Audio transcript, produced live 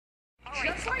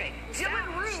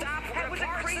Dylan Roof was a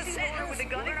crazy lawyer with a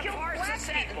gun and killed black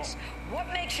people. What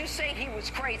makes you say he was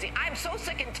crazy? I'm so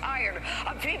sick and tired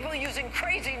of people using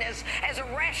craziness as a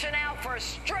rationale for a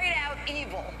straight-out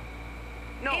evil.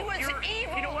 No, he was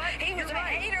evil. You know what? He was a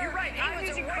hater. You're right. I'm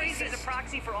using crazy as a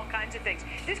proxy for all kinds of things.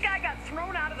 This guy got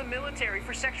thrown out of the military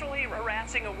for sexually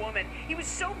harassing a woman. He was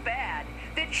so bad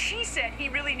that she said he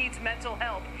really needs mental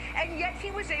help, and yet he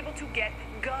was able to get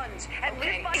guns and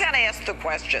live by. You gotta ask the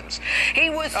questions. He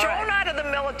was thrown out of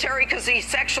the military because he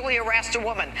sexually harassed a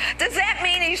woman. Does that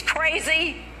mean he's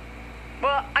crazy?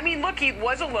 Well, I mean, look, he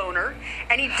was a loner,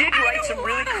 and he did write some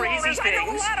really crazy things. I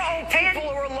know a lot of old people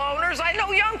who are loners. I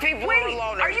know young people who are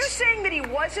loners. Are you saying that he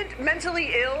wasn't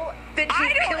mentally ill? That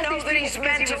he killed these people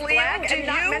because he was black and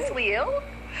not mentally ill?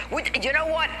 You know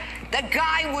what? The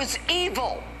guy was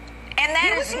evil, and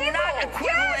that is not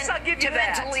equivalent to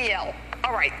mentally ill.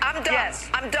 All right, I'm done.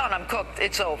 Yes. I'm done. I'm cooked.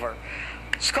 It's over.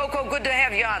 Coco, good to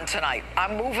have you on tonight.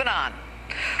 I'm moving on.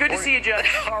 Good to see you, Judge.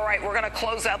 All right, we're going to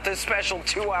close out this special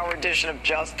 2-hour edition of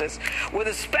Justice with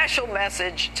a special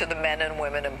message to the men and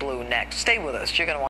women in blue next. Stay with us. You're going to want